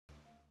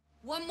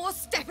One more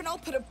step and I'll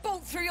put a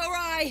bolt through your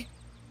eye!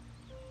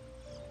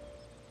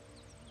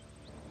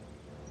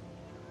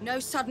 No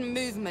sudden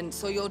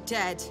movements or you're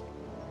dead.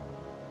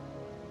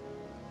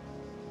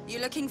 You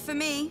looking for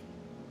me?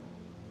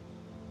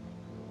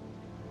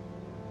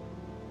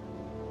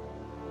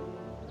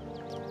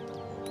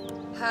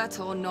 Hurt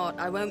or not,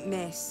 I won't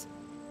miss.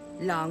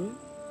 Lung,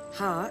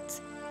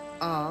 heart,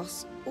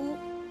 arse, or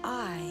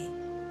eye.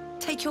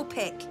 Take your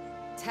pick.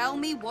 Tell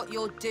me what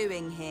you're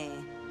doing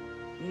here.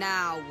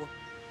 Now.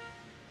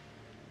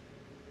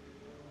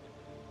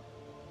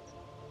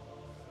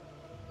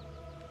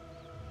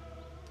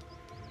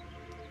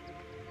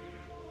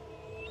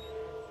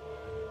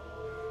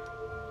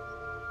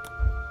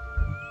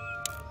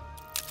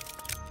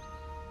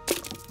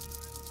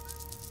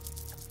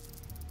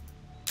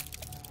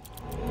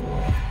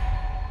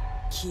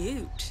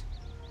 Cute.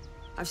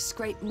 I've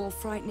scraped more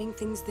frightening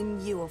things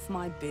than you off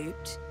my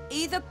boot.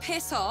 Either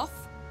piss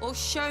off, or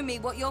show me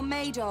what you're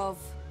made of.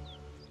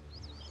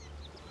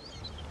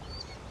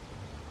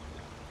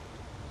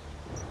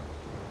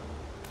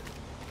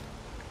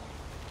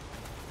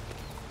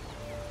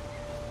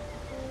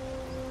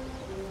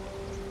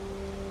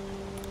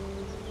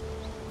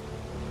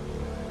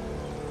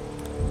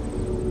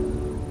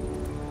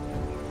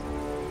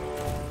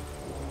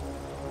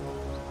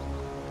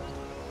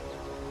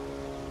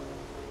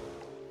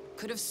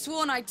 Could have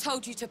sworn I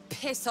told you to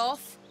piss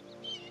off.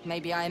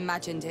 Maybe I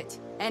imagined it.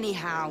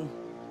 Anyhow,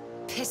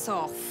 piss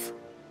off.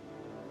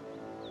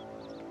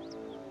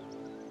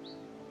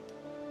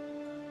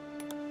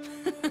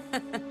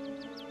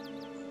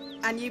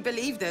 And you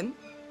believe them?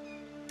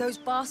 Those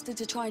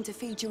bastards are trying to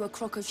feed you a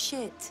crock of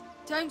shit.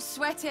 Don't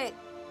sweat it.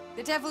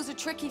 The devils are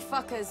tricky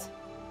fuckers.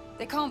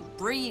 They can't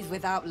breathe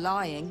without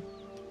lying.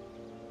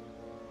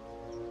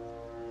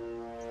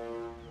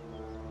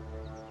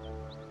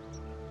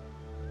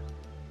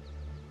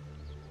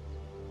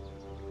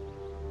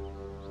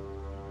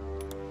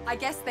 I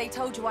guess they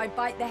told you I'd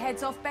bite the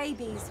heads off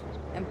babies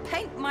and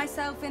paint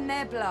myself in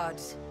their blood.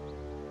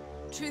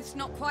 Truth's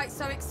not quite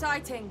so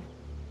exciting.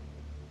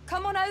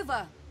 Come on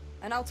over,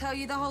 and I'll tell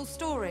you the whole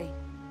story.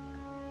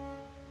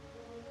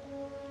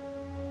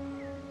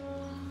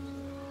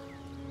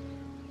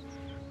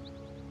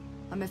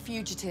 I'm a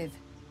fugitive.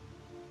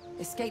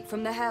 Escaped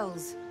from the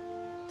hells.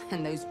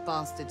 And those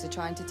bastards are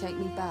trying to take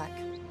me back.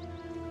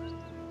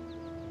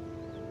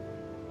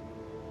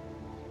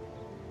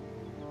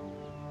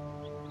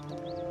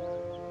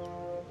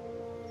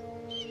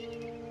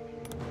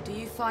 Do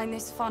you find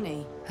this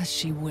funny? As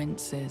she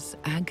winces,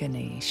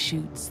 agony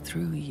shoots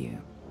through you,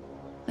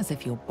 as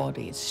if your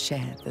bodies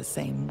shared the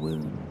same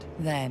wound.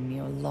 Then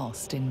you're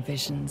lost in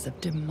visions of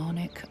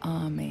demonic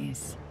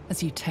armies,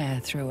 as you tear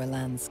through a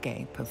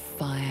landscape of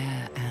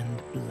fire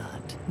and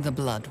blood. The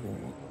Blood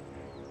War.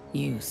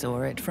 You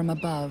saw it from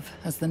above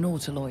as the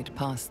Nautiloid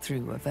passed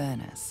through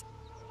Avernus.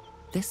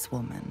 This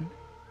woman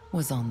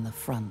was on the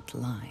front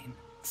line.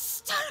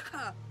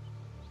 Starka!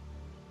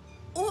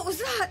 What was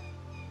that?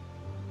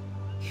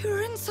 You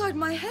were inside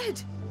my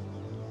head.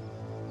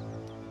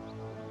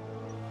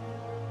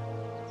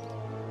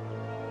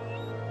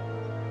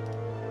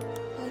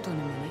 Hold on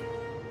a minute.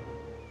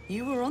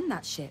 You were on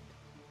that ship?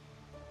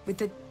 With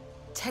the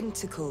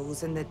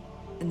tentacles and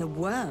the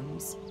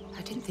worms?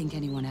 I didn't think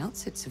anyone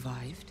else had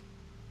survived.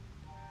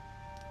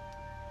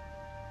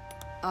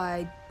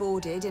 I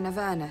boarded in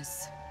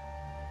Avernus.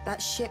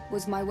 That ship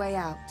was my way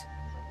out.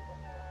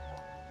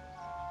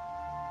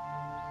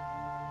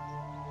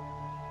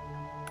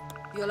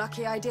 You're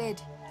lucky I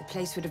did. The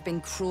place would have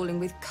been crawling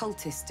with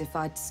cultists if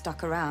I'd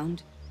stuck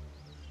around.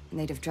 And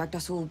they'd have dragged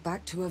us all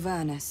back to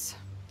Avernus.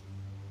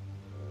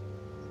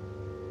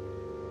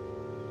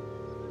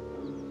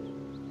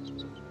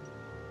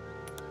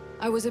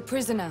 I was a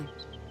prisoner,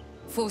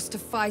 forced to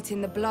fight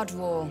in the Blood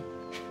War.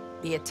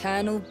 The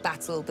eternal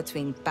battle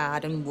between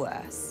bad and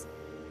worse.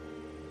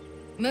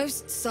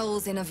 Most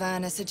souls in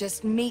Avernus are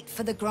just meat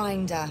for the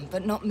grinder,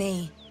 but not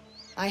me.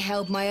 I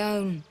held my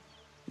own.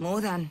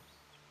 More than.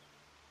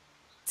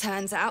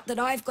 Turns out that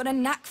I've got a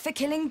knack for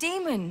killing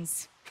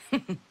demons.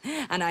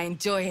 And I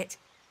enjoy it.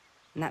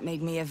 And that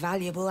made me a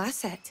valuable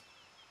asset.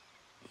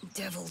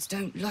 Devils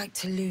don't like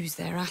to lose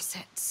their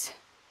assets.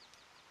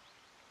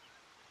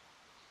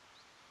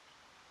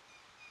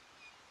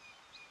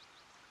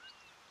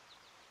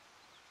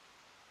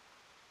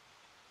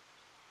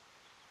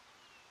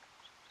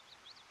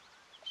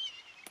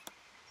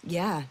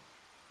 Yeah.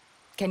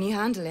 Can you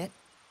handle it?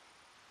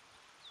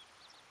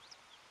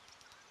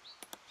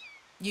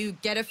 You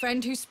get a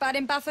friend who spat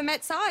in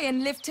Baphomet's eye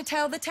and lived to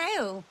tell the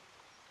tale.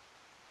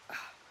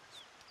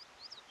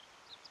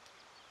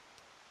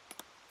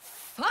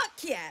 Fuck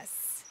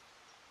yes!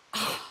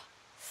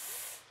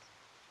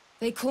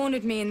 They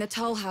cornered me in the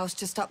toll house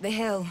just up the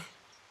hill.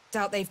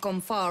 Doubt they've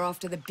gone far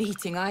after the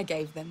beating I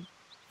gave them.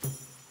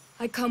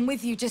 I'd come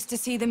with you just to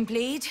see them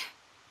bleed,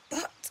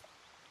 but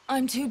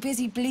I'm too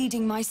busy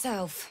bleeding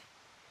myself.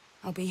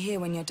 I'll be here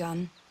when you're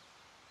done.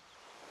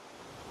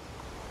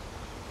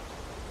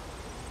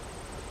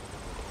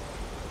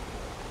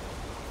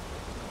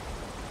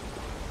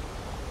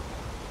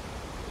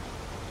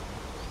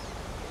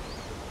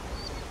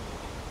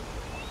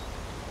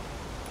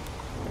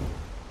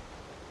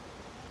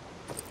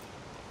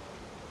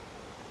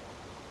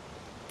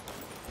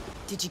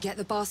 Did you get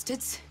the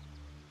bastards?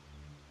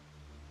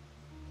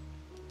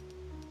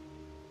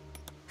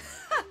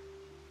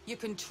 You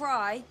can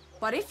try,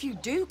 but if you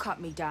do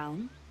cut me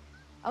down,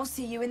 I'll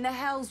see you in the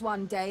hells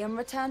one day and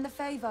return the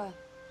favor.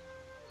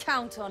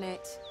 Count on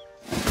it.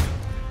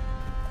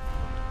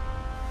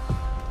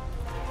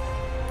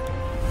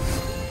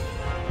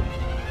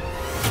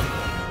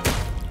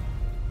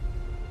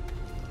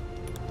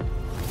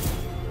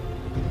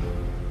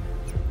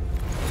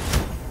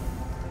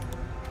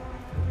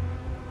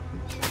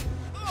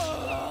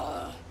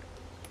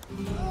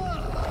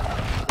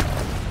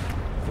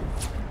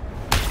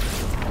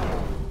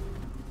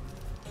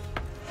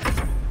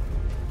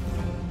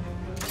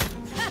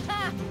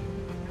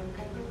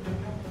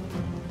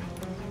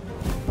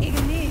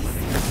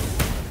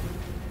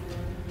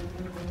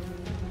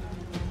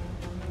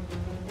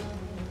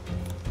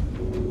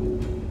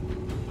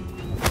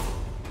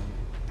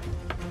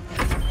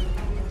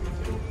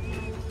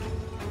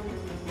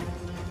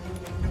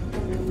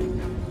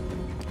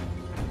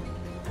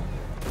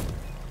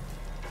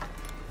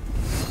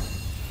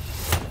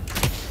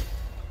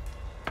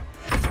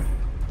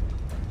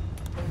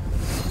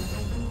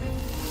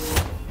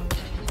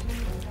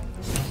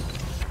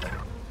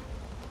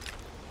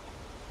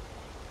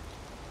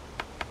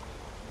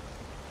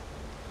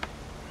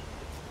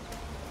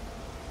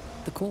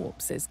 The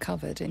corpse is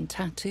covered in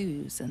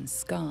tattoos and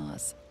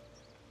scars.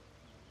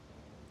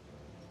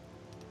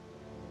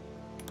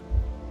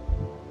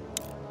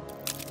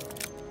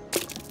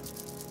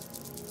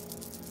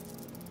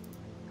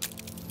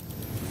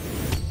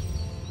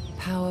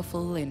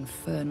 Powerful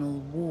infernal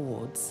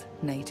wards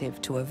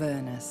native to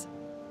Avernus.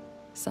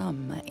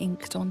 Some are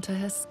inked onto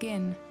her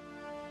skin,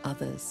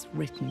 others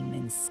written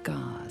in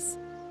scars.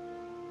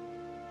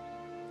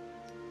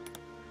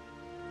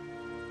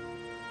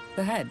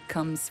 The head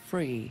comes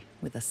free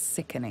with a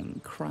sickening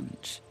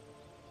crunch.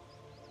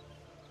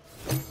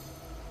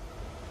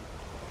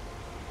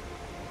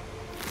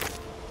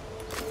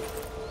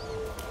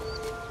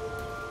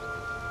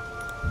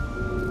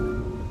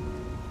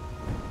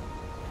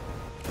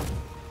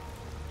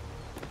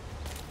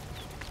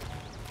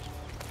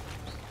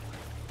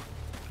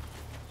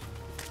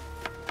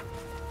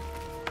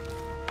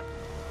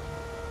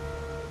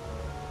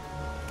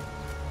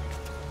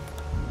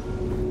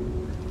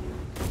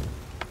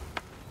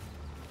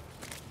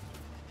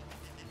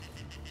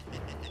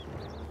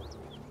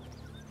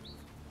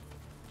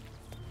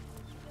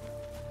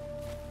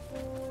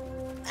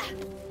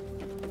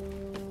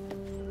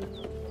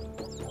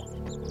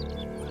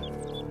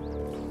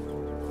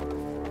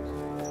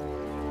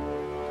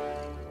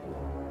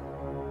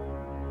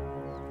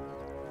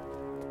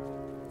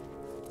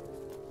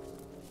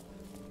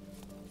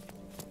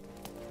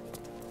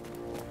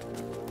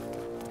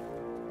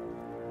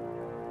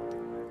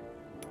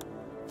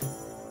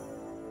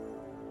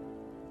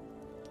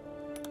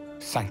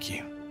 Thank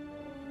you.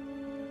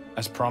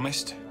 As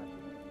promised,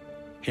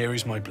 here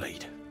is my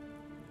blade.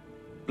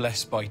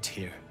 Blessed by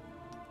Tyr.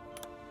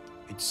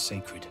 It's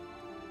sacred.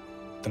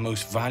 The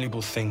most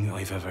valuable thing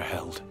I've ever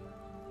held.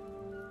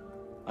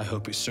 I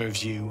hope it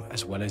serves you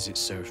as well as it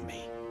served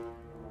me.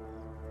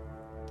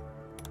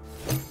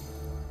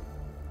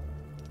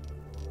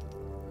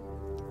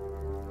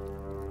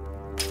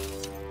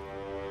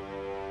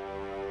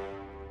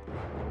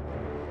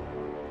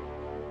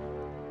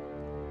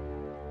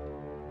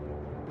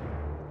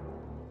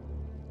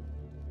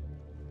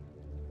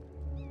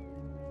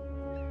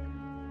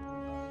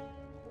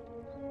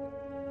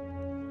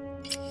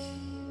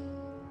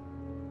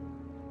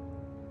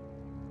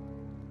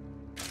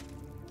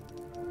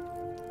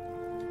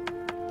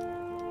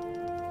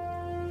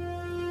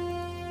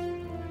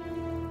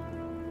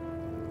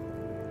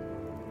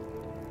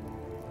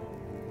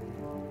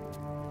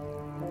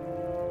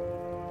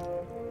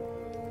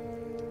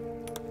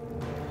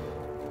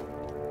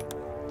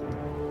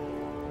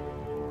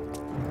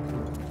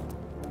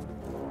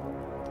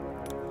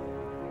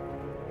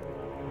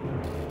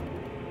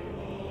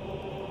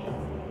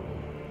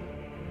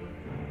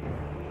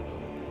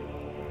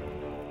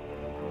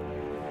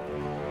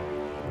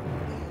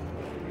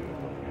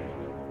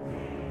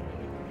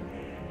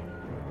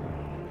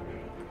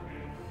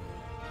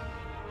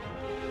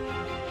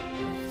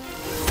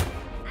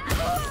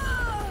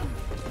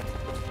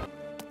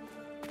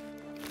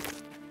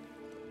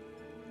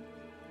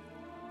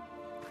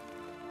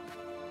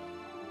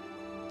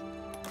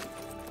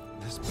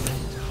 This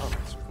blade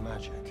hums with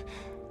magic.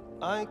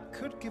 I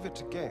could give it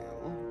to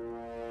Gale,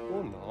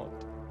 or not.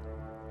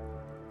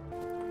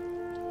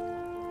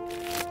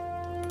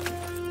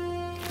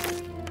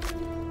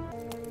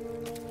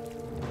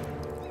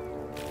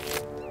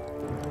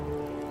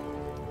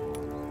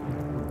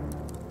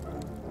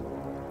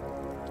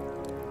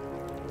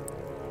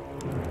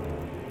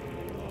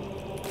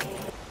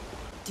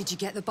 Did you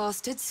get the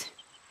bastards?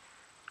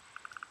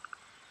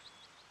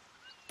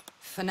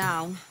 For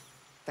now,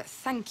 but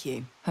thank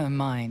you. Her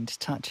mind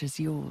touches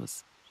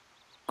yours.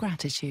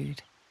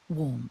 Gratitude,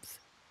 warmth,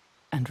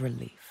 and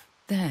relief.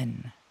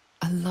 Then,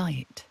 a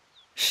light,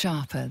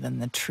 sharper than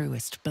the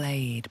truest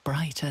blade,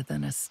 brighter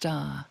than a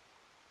star.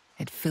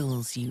 It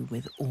fills you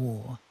with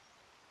awe,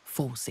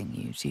 forcing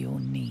you to your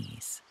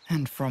knees.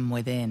 And from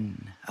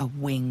within, a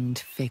winged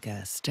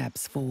figure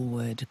steps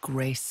forward,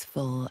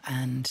 graceful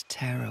and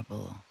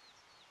terrible.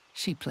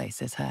 She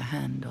places her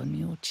hand on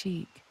your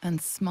cheek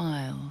and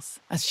smiles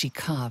as she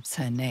carves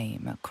her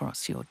name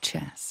across your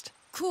chest.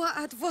 Kua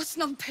ad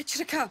vosnam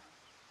petrika.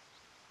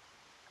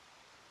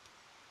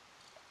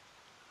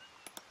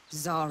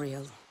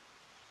 Zariel,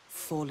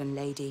 fallen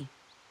lady,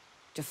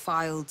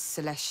 defiled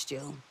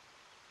celestial,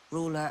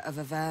 ruler of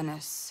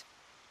Avernus.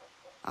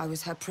 I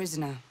was her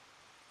prisoner,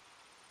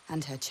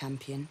 and her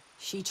champion.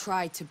 She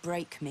tried to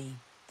break me.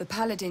 The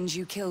paladins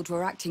you killed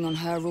were acting on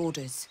her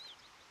orders.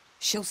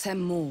 She'll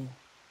send more,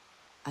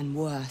 and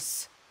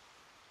worse.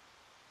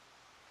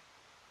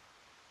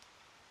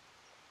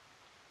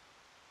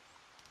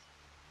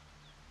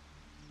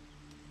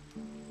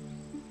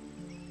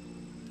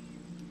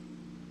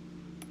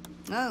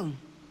 Oh,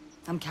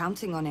 I'm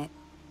counting on it.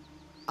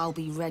 I'll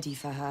be ready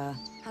for her.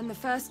 And the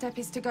first step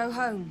is to go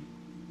home,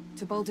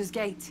 to Baldur's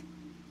Gate.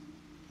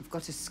 I've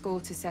got a score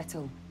to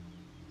settle.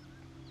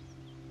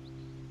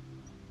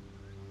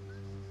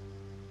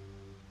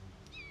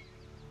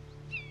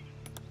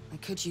 I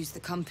could use the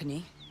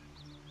company,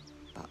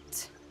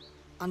 but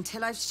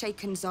until I've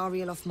shaken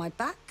Zariel off my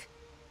back,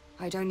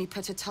 I'd only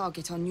put a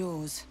target on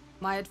yours.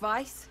 My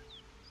advice?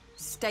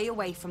 Stay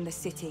away from the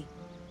city.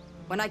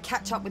 When I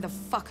catch up with the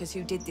fuckers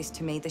who did this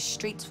to me, the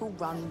streets will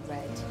run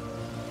red.